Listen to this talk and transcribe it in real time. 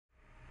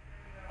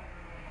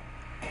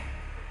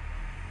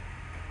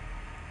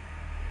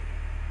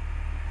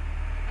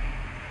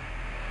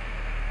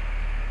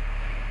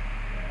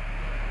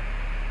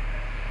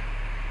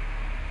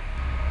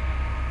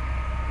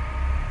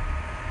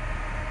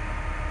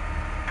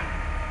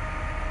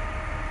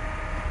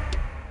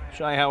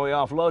Show you how we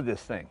offload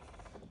this thing.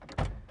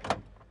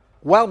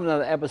 Welcome to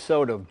another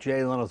episode of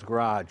Jay Leno's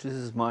Garage. This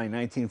is my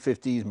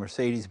 1950s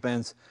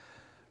Mercedes-Benz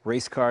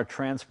Racecar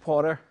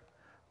Transporter.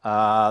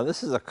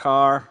 This is a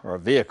car, or a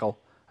vehicle,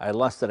 I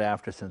lusted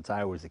after since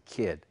I was a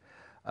kid.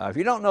 If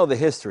you don't know the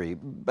history,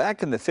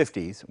 back in the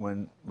 50s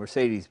when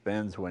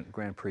Mercedes-Benz went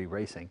Grand Prix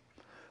racing,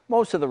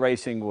 most of the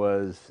racing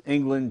was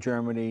England,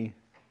 Germany,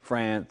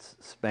 France,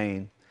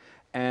 Spain,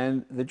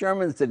 and the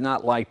Germans did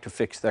not like to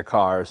fix their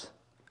cars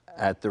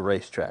at the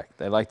racetrack.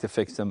 They liked to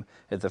fix them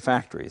at the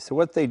factory. So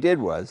what they did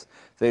was,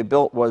 they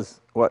built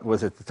what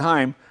was at the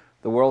time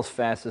the world's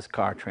fastest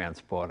car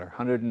transporter,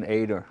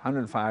 108 or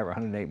 105 or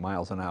 108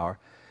 miles an hour.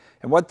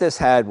 And what this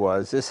had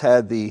was, this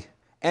had the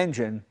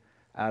engine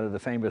out of the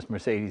famous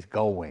Mercedes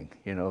Gullwing,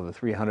 you know, the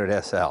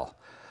 300 SL,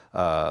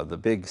 the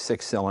big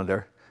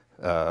six-cylinder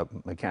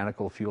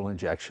mechanical fuel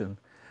injection,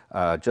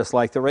 just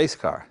like the race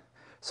car.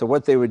 So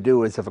what they would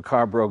do is, if a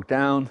car broke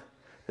down,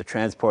 the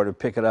transporter would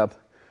pick it up,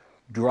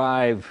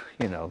 drive,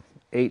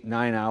 8,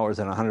 9 hours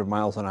and 100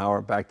 miles an hour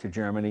back to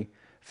Germany,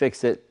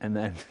 fix it, and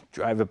then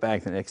drive it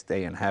back the next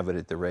day and have it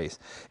at the race.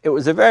 It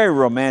was a very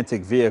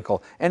romantic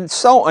vehicle and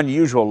so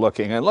unusual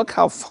looking. And look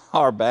how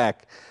far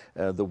back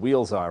the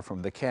wheels are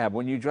from the cab.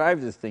 When you drive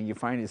this thing, you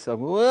find yourself,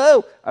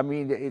 whoa! I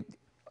mean,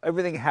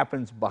 everything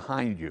happens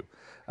behind you.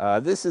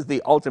 This is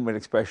the ultimate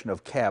expression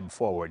of cab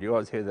forward. You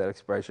always hear that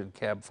expression,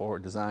 cab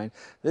forward design.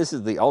 This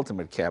is the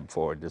ultimate cab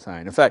forward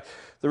design. In fact,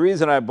 the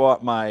reason I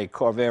bought my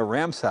Corvair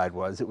Ramside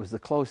was it was the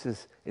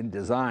closest in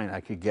design I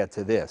could get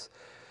to this.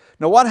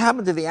 Now, what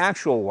happened to the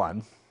actual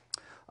one?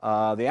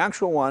 The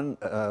actual one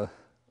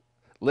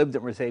lived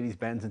at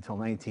Mercedes-Benz until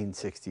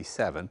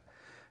 1967.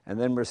 And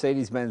then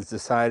Mercedes-Benz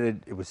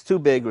decided it was too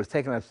big, it was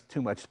taking up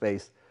too much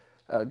space,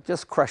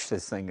 just crush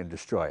this thing and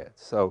destroy it.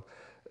 So,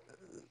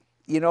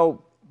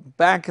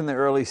 back in the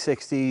early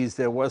 60s,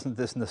 there wasn't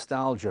this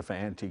nostalgia for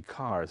antique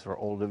cars or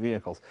older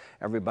vehicles.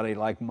 Everybody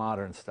liked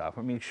modern stuff.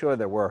 I mean, sure,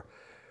 there were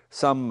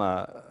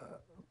some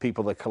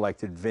people that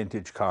collected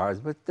vintage cars,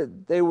 but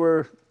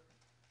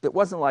it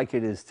wasn't like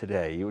it is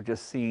today. You were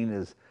just seen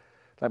as,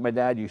 like my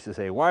dad used to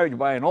say, why would you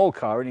buy an old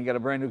car and you get a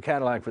brand new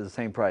Cadillac for the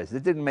same price?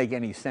 It didn't make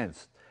any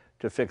sense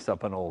to fix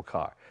up an old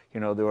car.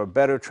 There were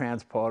better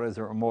transporters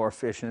that were more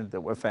efficient,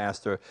 that were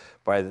faster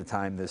by the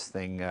time this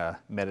thing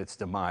met its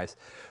demise.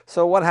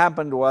 So what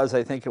happened was,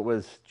 I think it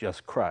was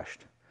just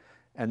crushed.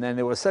 And then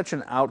there was such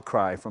an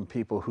outcry from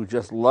people who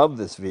just loved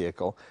this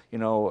vehicle.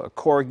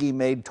 Corgi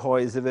made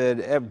toys of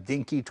it,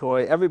 Dinky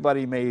Toy,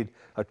 everybody made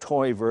a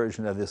toy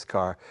version of this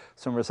car.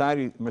 So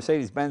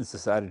Mercedes-Benz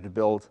decided to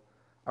build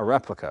a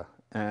replica,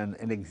 and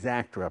an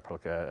exact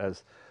replica,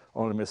 as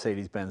only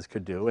Mercedes-Benz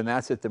could do. And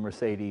that's at the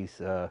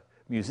Mercedes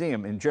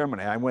Museum in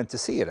Germany. I went to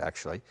see it,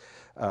 actually.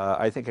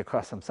 I think it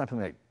cost them something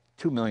like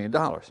 $2 million.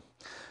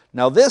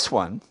 Now this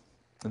one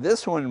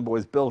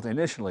was built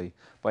initially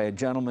by a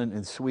gentleman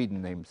in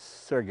Sweden named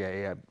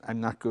Sergei.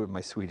 I'm not good with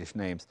my Swedish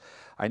names.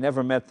 I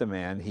never met the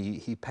man.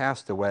 He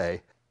passed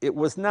away. It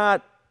was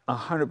not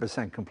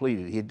 100%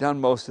 completed. He had done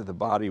most of the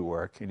body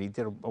work, and he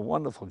did a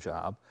wonderful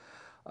job.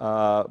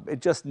 It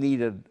just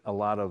needed a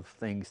lot of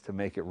things to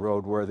make it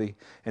roadworthy.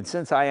 And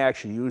since I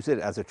actually use it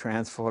as a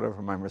transporter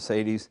for my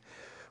Mercedes,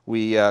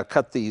 we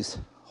cut these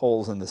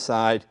holes in the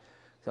side.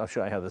 So I'll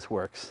show you how this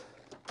works.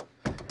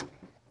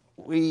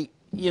 You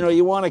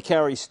want to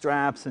carry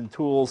straps and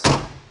tools.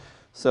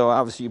 So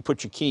obviously you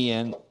put your key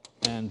in,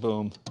 and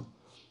boom,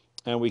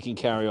 and we can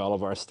carry all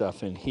of our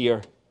stuff in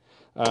here.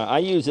 I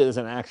use it as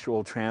an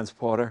actual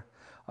transporter.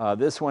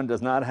 This one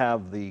does not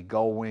have the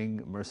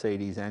Gullwing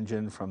Mercedes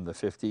engine from the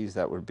 50s.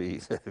 That would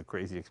be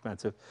crazy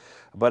expensive.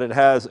 But it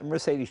has a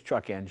Mercedes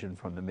truck engine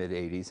from the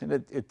mid-80s, and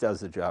it does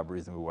the job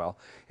reasonably well.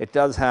 It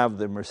does have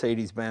the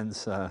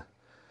Mercedes-Benz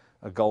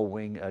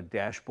Gullwing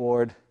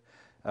dashboard.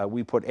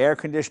 We put air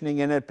conditioning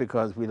in it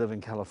because we live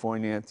in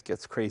California. It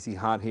gets crazy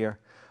hot here.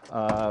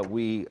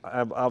 We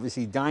have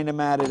obviously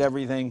dynamatted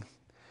everything.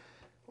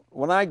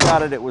 When I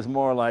got it, it was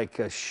more like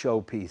a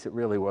showpiece. It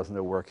really wasn't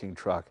a working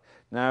truck.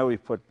 Now we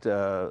put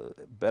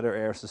better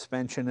air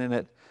suspension in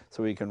it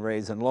so we can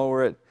raise and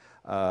lower it,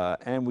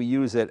 and we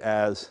use it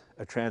as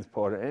a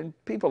transporter. And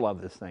people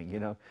love this thing,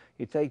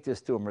 You take this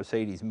to a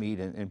Mercedes meet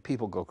and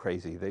people go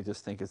crazy. They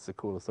just think it's the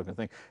coolest looking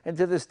thing. And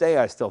to this day,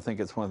 I still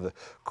think it's one of the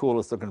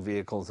coolest looking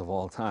vehicles of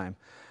all time.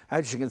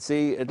 As you can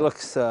see, it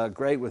looks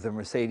great with a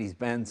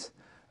Mercedes-Benz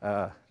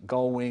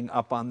Gullwing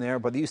up on there,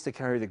 but they used to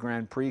carry the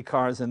Grand Prix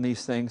cars in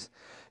these things.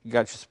 You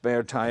got your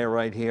spare tire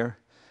right here.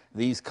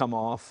 These come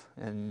off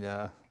and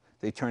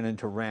they turn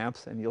into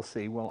ramps, and you'll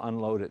see, we'll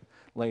unload it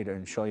later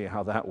and show you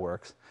how that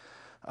works.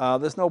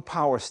 There's no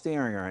power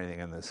steering or anything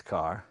in this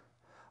car.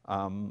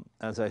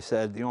 As I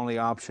said, the only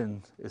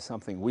option is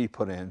something we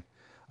put in,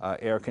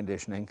 air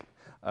conditioning.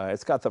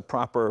 It's got the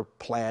proper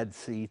plaid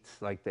seats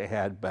like they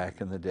had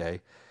back in the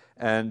day.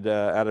 And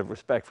out of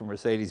respect for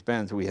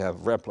Mercedes-Benz, we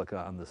have replica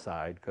on the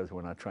side because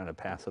we're not trying to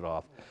pass it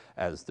off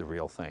as the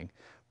real thing.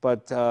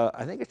 But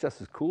I think it's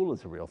just as cool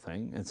as the real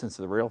thing. And since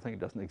the real thing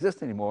doesn't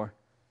exist anymore,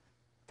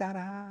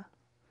 ta-da!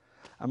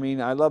 I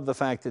mean, I love the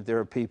fact that there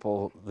are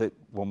people that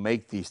will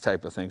make these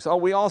type of things. Oh,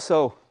 we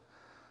also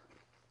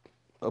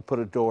put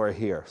a door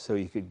here so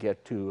you could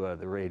get to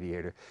the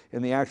radiator.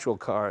 In the actual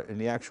car, in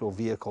the actual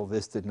vehicle,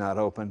 this did not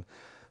open.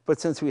 But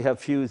since we have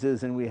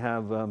fuses and we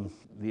have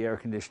the air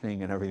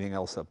conditioning and everything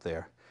else up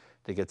there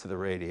to get to the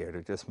radiator,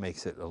 it just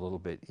makes it a little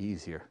bit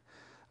easier.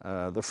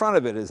 The front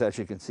of it is, as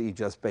you can see,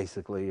 just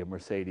basically a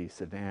Mercedes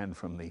sedan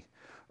from the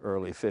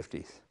early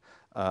 50s.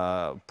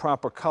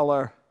 Proper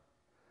color.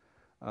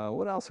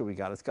 What else have we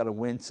got? It's got a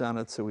winch on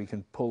it so we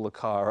can pull the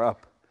car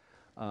up.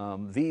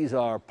 These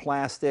are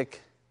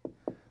plastic,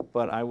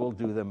 but I will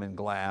do them in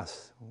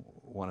glass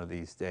one of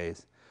these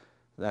days.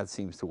 That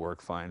seems to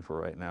work fine for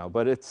right now.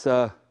 But it's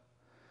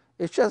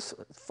just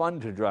fun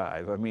to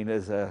drive. I mean,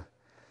 it's a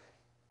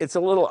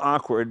little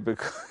awkward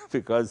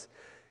because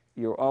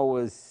you're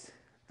always,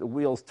 the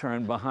wheels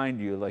turn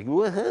behind you like,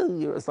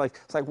 woohoo! It's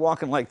like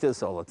walking like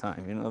this all the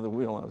time. You know, the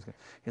wheel,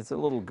 it's a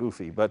little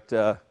goofy, but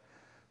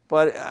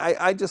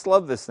I just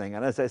love this thing.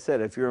 And as I said,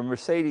 if you're a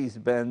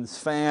Mercedes-Benz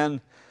fan,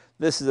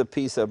 this is a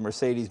piece of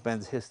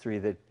Mercedes-Benz history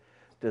that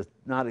does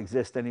not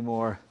exist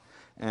anymore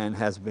and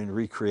has been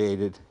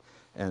recreated.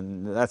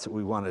 And that's what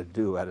we want to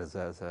do as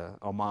a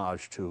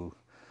homage to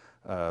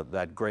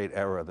that great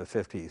era of the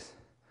 50s.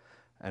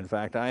 In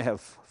fact, I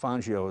have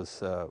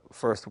Fangio's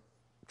first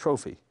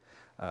trophy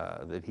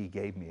that he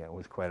gave me. I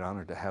was quite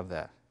honored to have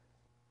that.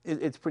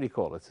 It's pretty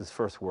cool. It's his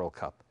first World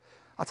Cup.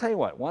 I'll tell you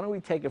what, why don't we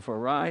take it for a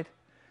ride?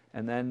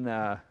 And then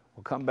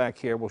we'll come back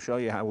here, we'll show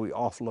you how we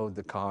offload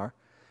the car,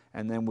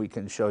 and then we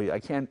can show you, I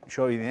can't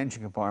show you the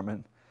engine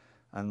compartment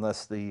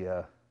unless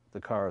the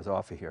car is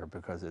off of here,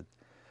 because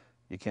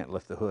you can't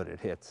lift the hood, it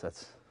hits.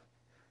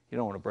 You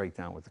don't want to break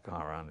down with the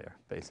car on there,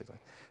 basically.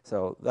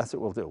 So that's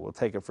what we'll do. We'll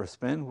take it for a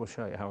spin, we'll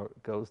show you how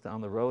it goes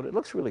down the road. It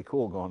looks really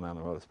cool going down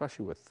the road,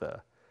 especially with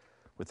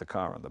the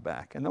car on the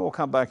back. And then we'll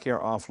come back here,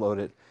 offload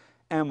it,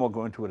 and we'll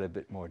go into it in a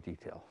bit more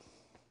detail.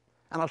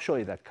 And I'll show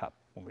you that cup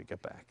when we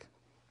get back.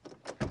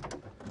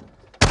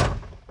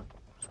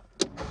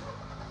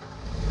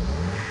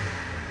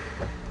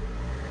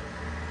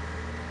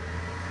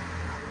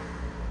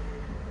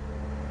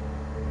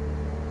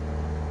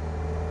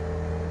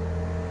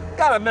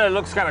 Gotta admit, it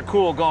looks kind of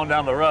cool going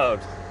down the road.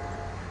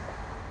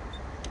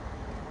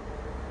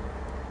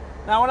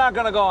 Now, we're not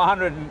gonna go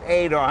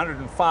 108 or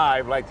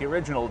 105 like the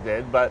original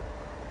did, but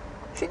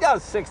she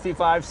does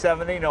 65,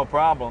 70, no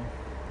problem.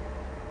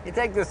 You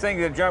take this thing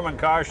to the German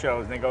car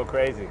shows and they go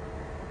crazy.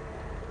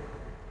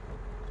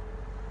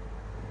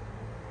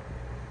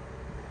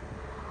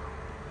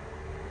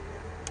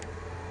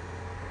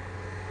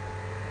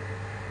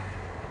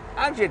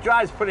 Actually, it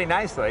drives pretty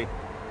nicely.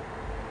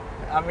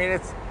 I mean,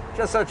 it's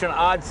just such an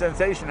odd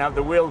sensation to have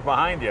the wheels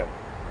behind you.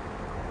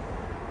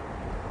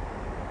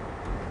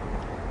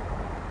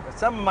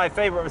 Some of my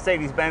favorite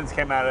Mercedes-Benz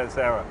came out of this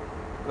era.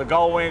 The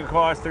Gullwing, of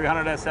course,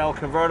 300 SL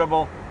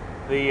convertible.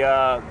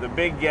 The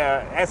big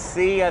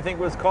SC, I think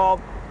was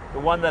called. The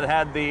one that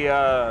had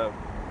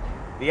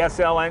the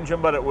SL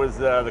engine, but it was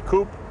the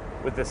coupe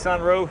with the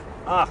sunroof.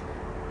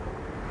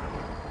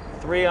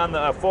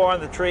 4 on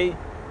the tree.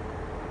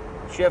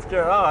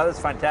 Shifter. Oh, that's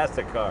a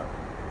fantastic car.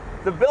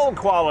 The build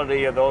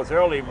quality of those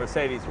early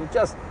Mercedes was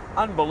just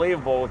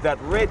unbelievable, with that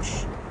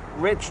rich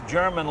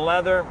German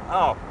leather.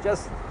 Oh,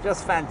 just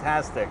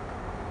fantastic.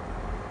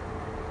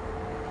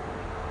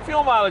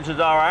 Fuel mileage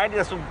is all right,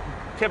 just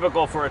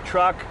typical for a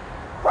truck.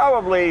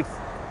 Probably,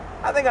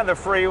 I think on the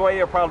freeway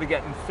you're probably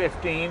getting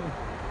 15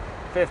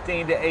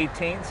 to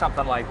 18,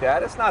 something like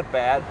that. It's not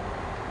bad.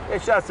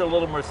 It's just a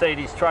little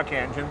Mercedes truck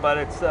engine, but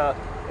it's a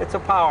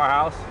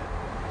powerhouse.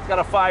 It's got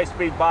a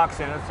 5-speed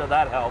box in it, so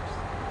that helps.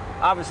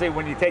 Obviously,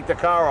 when you take the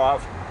car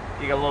off,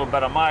 you get a little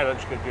better mileage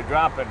because you're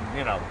dropping,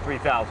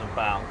 3,000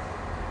 pounds.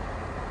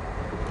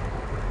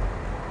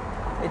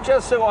 It's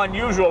just so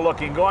unusual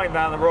looking going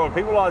down the road.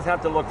 People always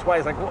have to look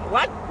twice, like,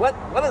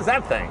 what is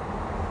that thing?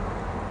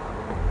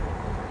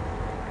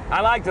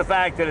 I like the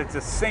fact that it's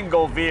a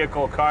single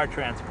vehicle car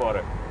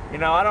transporter.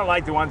 I don't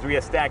like the ones where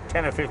you stack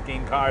 10 or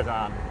 15 cars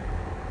on.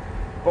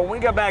 But when we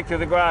get back to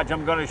the garage,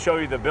 I'm going to show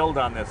you the build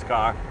on this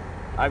car.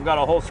 I've got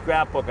a whole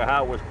scrapbook of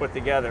how it was put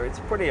together. It's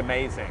pretty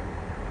amazing.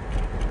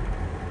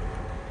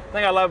 The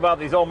thing I love about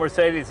these old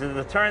Mercedes is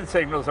the turn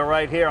signals are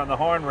right here on the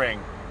horn ring.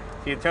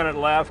 So you turn it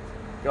left,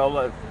 go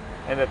left,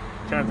 and it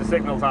turns the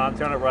signals on,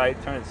 turn it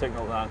right, turn the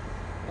signals on.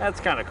 That's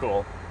kind of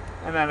cool.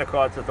 And then, of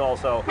course, it's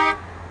also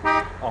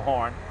a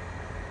horn.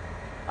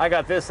 I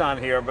got this on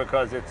here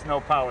because it's no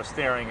power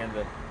steering and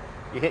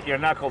you hit your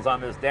knuckles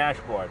on this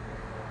dashboard.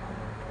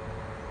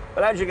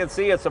 But as you can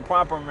see, it's a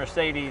proper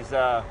Mercedes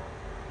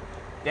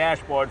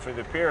dashboard for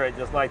the period,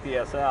 just like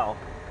the SL.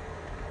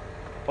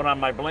 Put on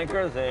my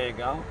blinkers, there you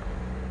go.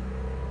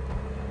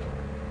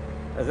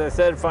 As I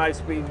said,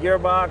 5-speed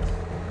gearbox.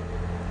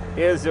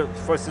 Here's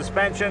for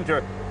suspension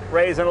to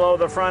raise and lower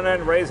the front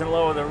end, raise and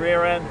lower the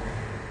rear end.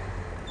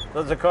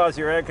 Those are, of course,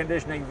 your air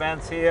conditioning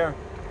vents here.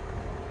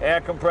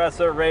 Air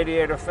compressor,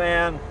 radiator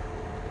fan,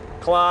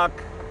 clock.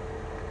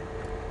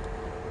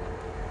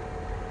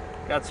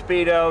 Got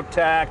speedo,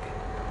 tack,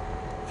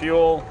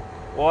 fuel.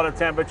 water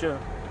temperature,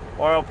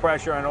 oil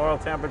pressure, and oil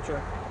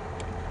temperature.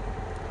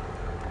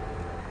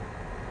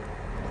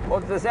 Well,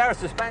 this air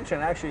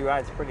suspension actually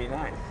rides pretty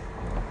nice.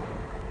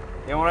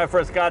 You know, when I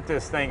first got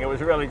this thing, it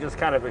was really just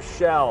kind of a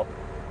shell,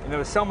 and there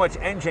was so much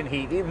engine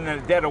heat. Even in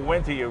the dead of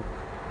winter, you're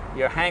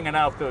hanging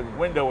out the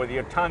window with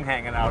your tongue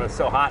hanging out. It's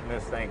so hot in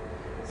this thing.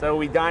 So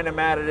we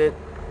dynamated it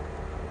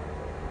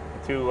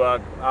to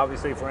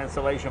obviously for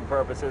insulation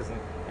purposes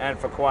and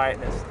for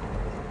quietness.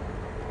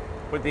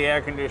 Put the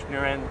air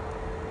conditioner in.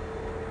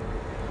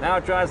 Now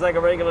it drives like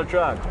a regular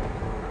truck.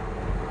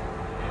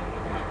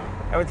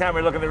 Every time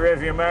I look in the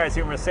rearview mirror, I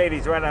see a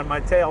Mercedes right on my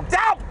tail.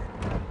 Down!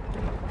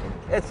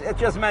 It's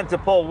just meant to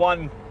pull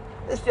one.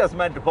 It's just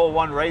meant to pull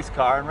one race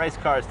car, and race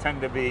cars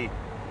tend to be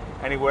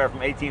anywhere from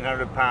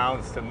 1,800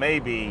 pounds to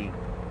maybe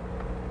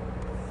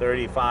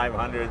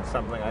 3,500,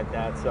 something like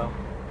that. So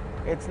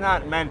it's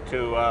not meant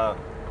to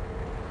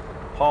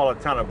haul a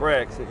ton of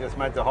bricks. It's just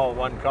meant to haul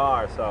one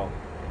car. So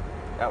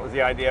that was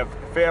the idea.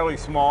 Fairly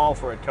small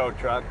for a tow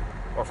truck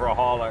or for a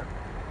hauler,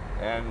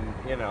 and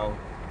you know,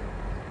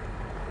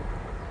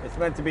 it's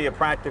meant to be a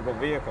practical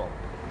vehicle.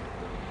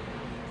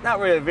 It's not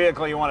really a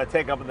vehicle you want to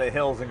take up in the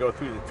hills and go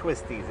through the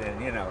twisties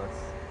in, you know.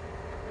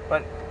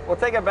 But we'll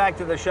take it back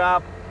to the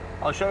shop.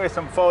 I'll show you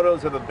some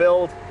photos of the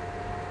build.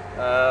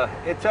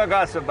 It took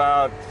us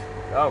about,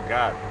 oh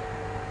God,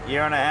 a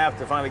year and a half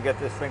to finally get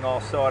this thing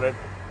all sorted.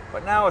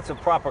 But now it's a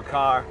proper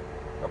car,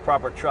 a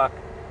proper truck,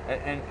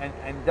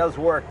 and does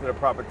work that a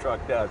proper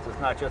truck does. It's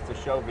not just a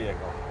show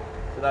vehicle.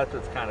 So that's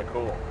what's kind of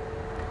cool.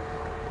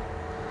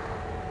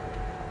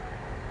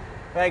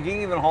 In fact, you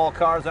can even haul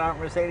cars that aren't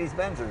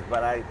Mercedes-Benzes,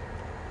 but I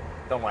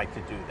don't like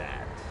to do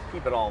that.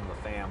 Keep it all in the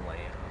family.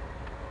 You know?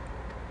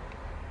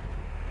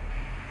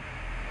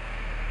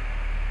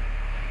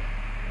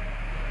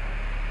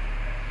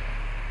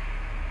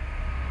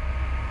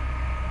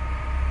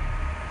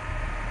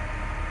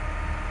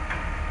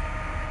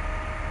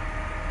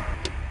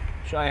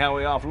 Show you how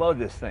we offload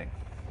this thing.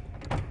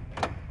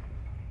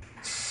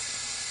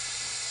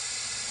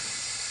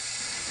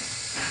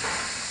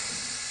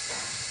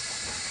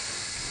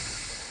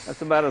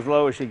 That's about as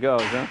low as she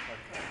goes, huh?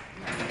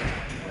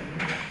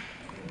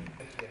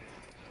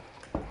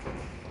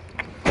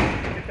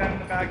 Get that in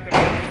the back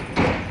there.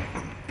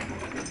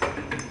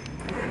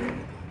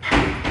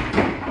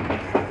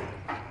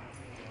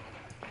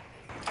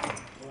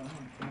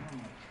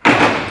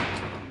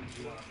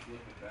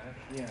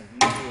 Yeah, you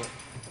do it.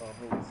 I'll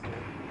hold it still.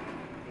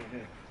 Go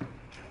ahead.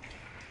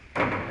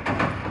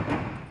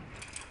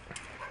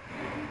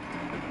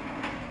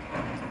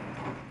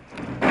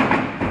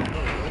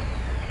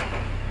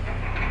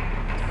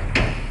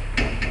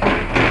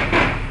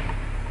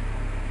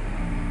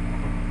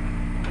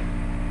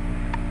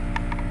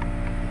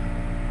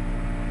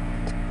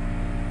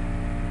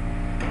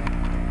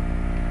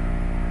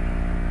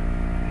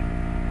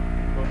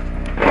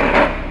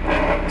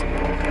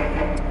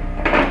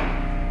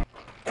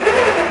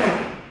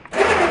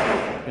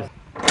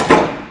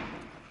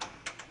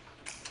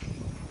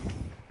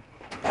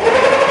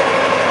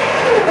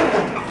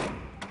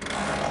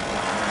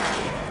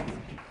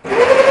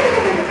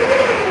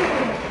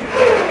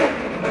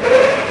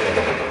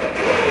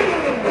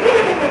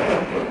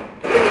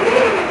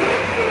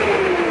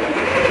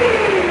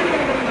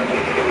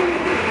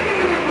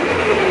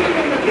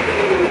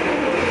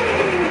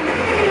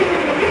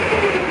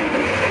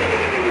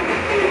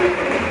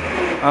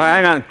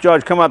 Hang on,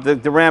 George, come up.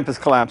 The ramp is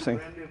collapsing.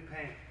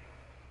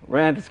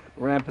 Ramp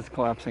is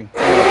collapsing.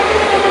 I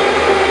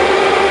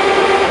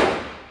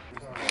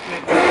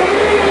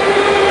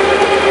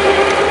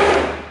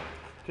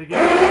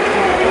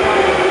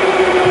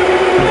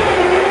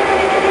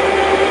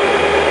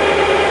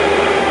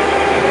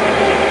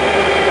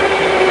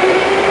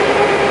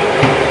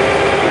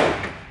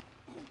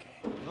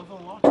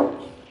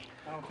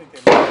don't think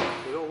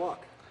they don't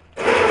lock.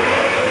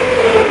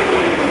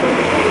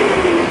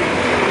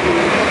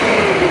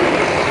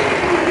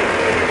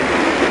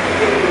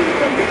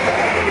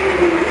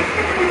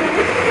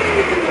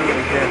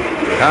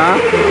 Huh?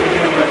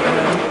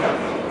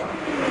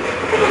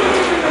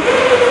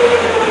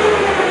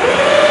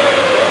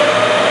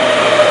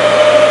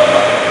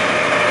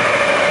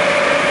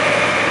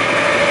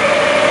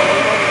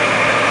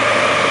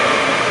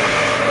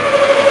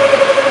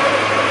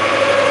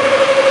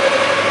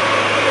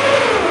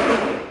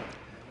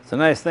 It's a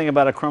nice thing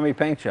about a crummy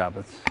paint job.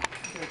 It's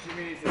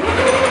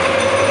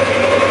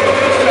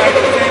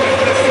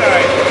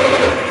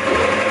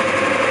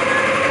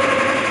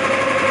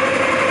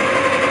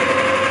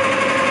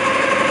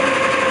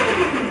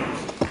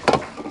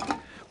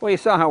well, you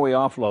saw how we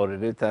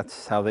offloaded it.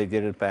 That's how they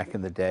did it back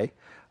in the day.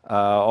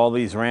 All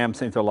these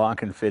rams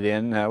interlock and fit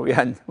in. We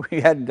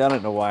hadn't done it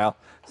in a while,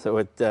 so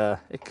it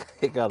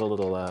got a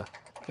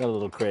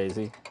little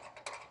crazy.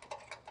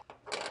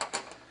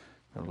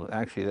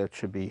 Actually, that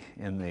should be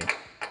in the.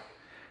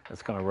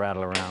 That's going to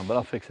rattle around, but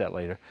I'll fix that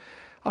later.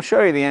 I'll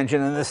show you the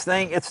engine in this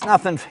thing. It's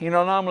nothing. You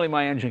know, normally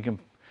my engine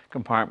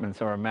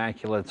compartments are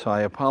immaculate, so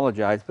I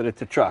apologize, but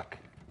it's a truck,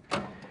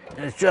 and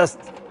it's just.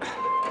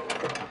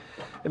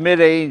 The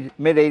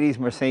mid-80s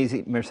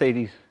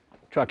Mercedes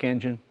truck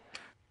engine.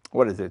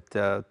 What is it?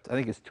 I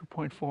think it's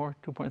 2.4,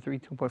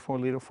 2.3,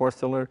 2.4 liter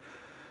four-cylinder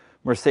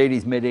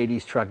Mercedes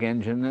mid-80s truck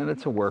engine, and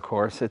it's a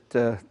workhorse. It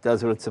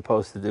does what it's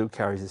supposed to do,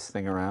 carries this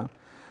thing around.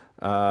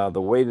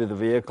 The weight of the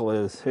vehicle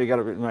is, here you got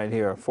it written right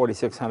here,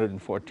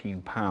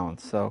 4,614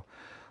 pounds. So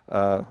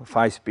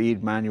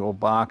 5-speed manual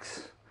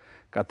box,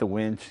 got the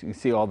winch. You can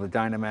see all the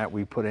dynamite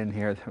we put in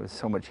here. There was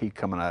so much heat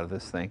coming out of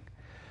this thing.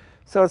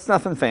 So it's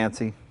nothing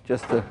fancy,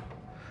 just a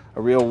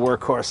real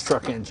workhorse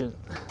truck engine.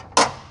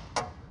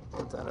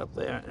 Put that up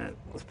there, and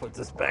let's put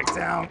this back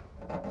down.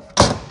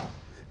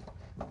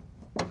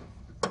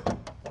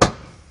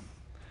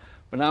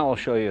 But now I'll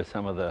show you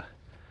some of the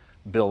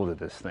build of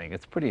this thing.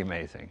 It's pretty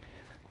amazing.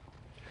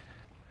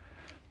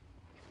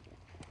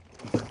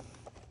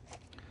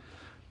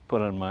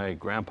 Put on my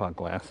grandpa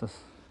glasses.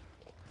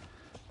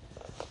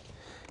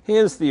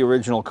 Here's the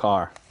original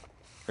car,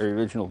 the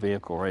original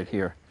vehicle right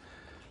here,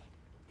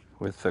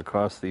 with of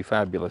course the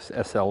fabulous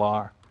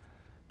SLR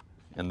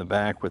in the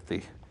back with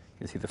the,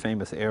 you see the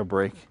famous air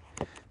brake.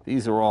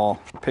 These are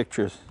all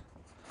pictures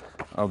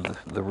of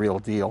the real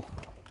deal.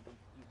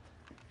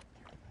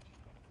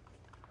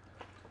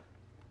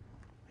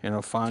 You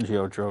know,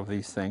 Fangio drove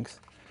these things.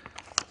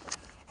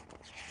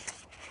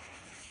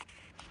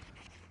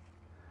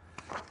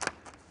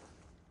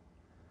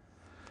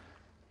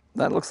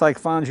 That looks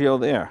like Fangio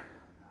there.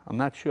 I'm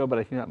not sure, but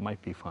I think that might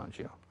be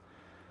Fangio.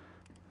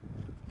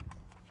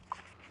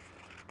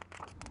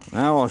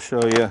 Now I'll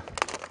show you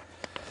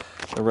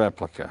the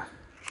replica.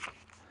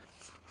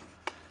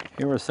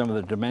 Here are some of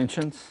the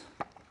dimensions.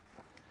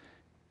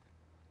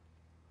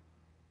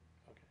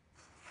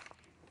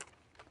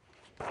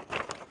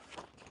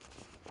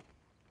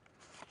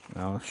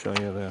 Now I'll show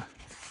you the...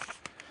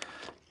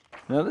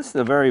 Now this is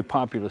a very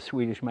popular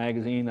Swedish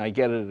magazine. I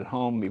get it at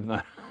home, even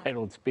though I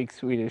don't speak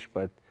Swedish,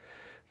 but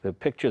the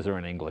pictures are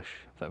in English,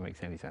 if that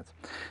makes any sense.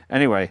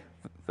 Anyway,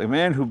 the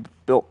man who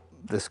built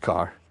this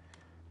car,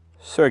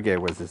 Sergey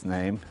was his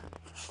name.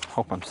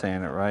 Hope I'm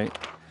saying it right.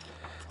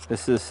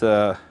 This is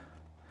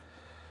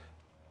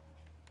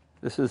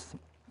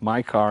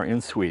my car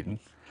in Sweden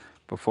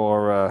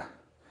before,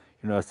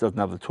 you know, it doesn't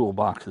have the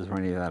toolboxes or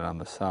any of that on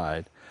the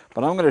side.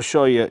 But I'm going to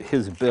show you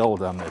his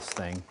build on this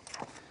thing.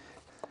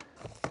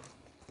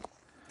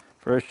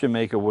 First you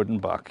make a wooden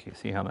buck. You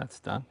see how that's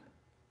done?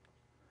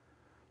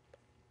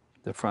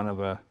 The front of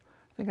a,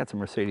 I think that's a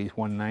Mercedes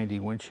 190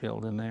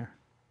 windshield in there.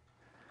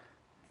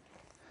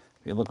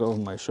 If you look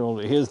over my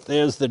shoulder,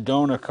 there's the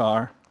donor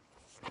car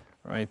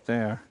right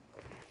there.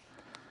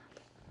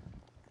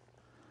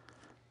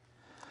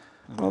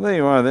 Well, there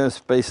you are. There's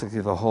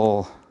basically the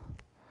whole.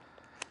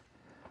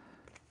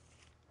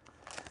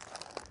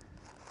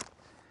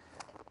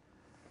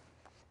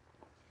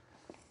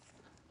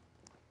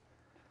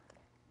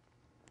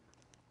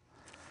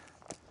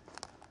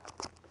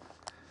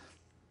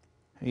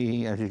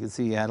 As you can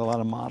see, he had a lot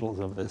of models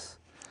of this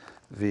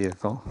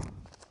vehicle.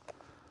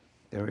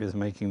 There he is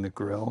making the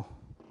grill.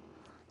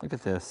 Look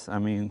at this. I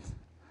mean,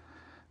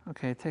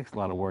 okay, it takes a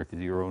lot of work to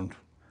do your own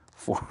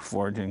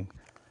forging.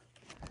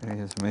 There he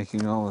is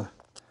making all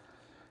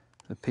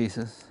the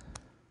pieces.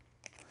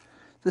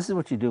 This is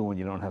what you do when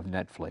you don't have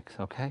Netflix,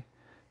 okay?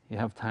 You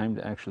have time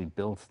to actually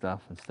build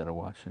stuff instead of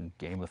watching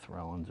Game of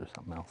Thrones or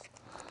something else.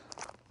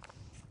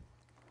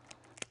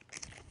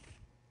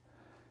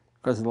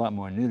 Of course, there's a lot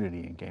more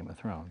nudity in Game of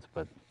Thrones,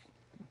 but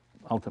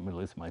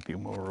ultimately this might be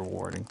more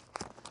rewarding.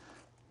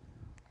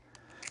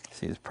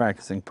 See, he's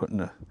practicing putting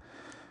the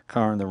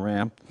car in the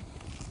ramp.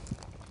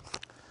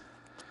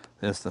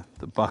 There's the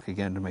buck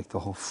again to make the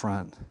whole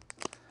front.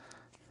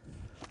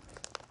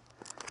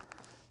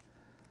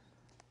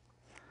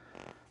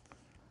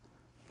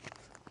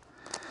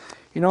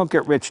 You don't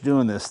get rich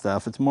doing this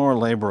stuff. It's more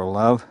labor of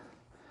love.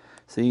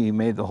 See, he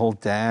made the whole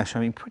dash. I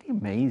mean, pretty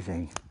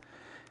amazing.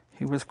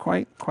 He was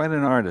quite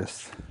an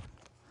artist.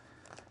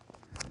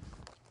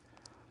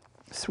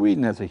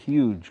 Sweden has a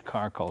huge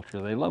car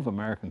culture. They love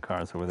American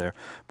cars over there,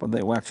 but they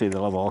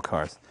love all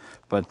cars.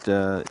 But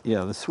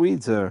yeah, the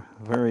Swedes are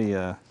very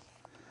a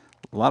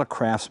lot of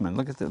craftsmen.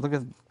 Look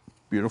at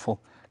beautiful.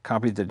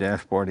 Copied the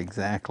dashboard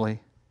exactly.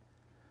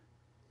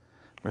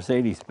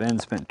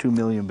 Mercedes-Benz spent $2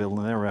 million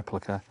building their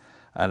replica.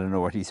 I don't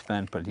know what he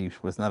spent, but he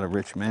was not a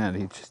rich man.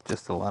 He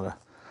just a lot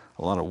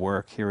of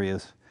work. Here he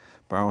is,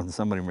 borrowing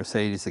somebody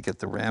Mercedes to get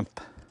the ramp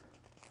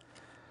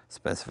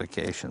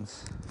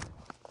specifications.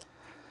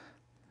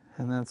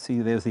 And then see,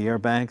 there's the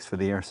airbags for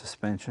the air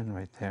suspension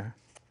right there.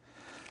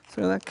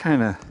 So that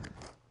kind of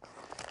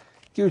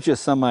gives you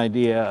some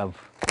idea of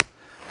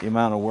the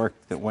amount of work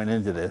that went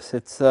into this.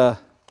 It's a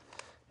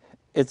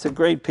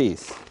great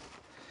piece,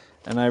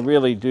 and I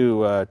really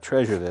do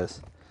treasure this.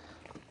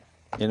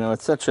 You know,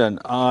 it's such an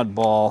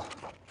oddball.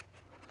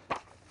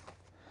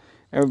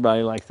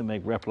 Everybody likes to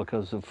make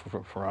replicas of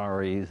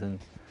Ferraris and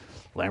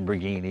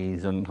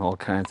Lamborghinis and all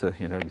kinds of,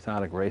 you know,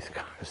 exotic race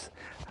cars.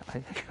 I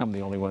think I'm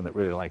the only one that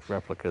really likes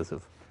replicas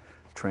of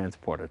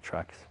transporter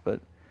trucks. But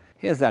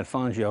here's that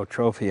Fangio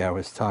trophy I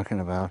was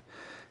talking about.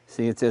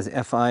 See, it says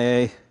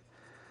FIA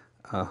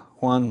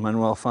Juan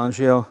Manuel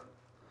Fangio,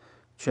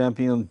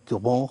 Champion du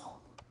Monde,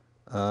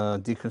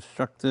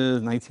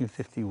 deconstructed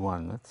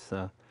 1951.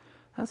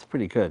 That's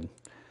pretty good.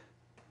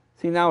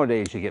 See,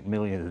 nowadays you get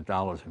millions of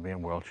dollars for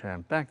being world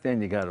champ. Back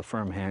then you got a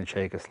firm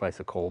handshake, a slice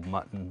of cold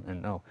mutton,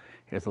 and no,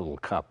 here's a little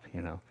cup,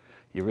 you know.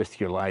 You risk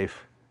your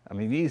life. I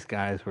mean, these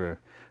guys were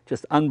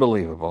just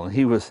unbelievable. And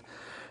he was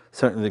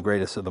certainly the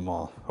greatest of them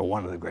all, or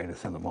one of the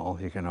greatest of them all.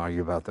 You can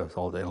argue about those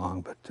all day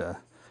long, but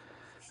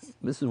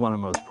this is one of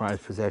my most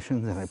prized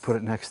possessions, and I put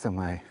it next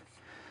to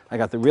I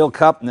got the real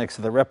cup next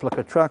to the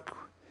replica truck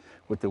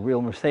with the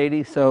real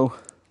Mercedes, so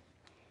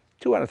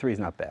 2 out of 3 is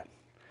not bad.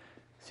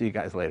 See you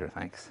guys later,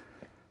 thanks.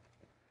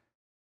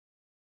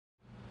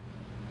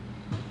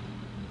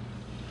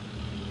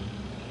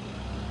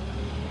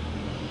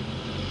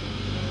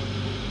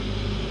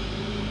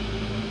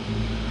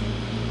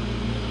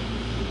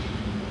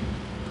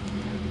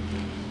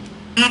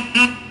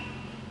 Mm-hmm.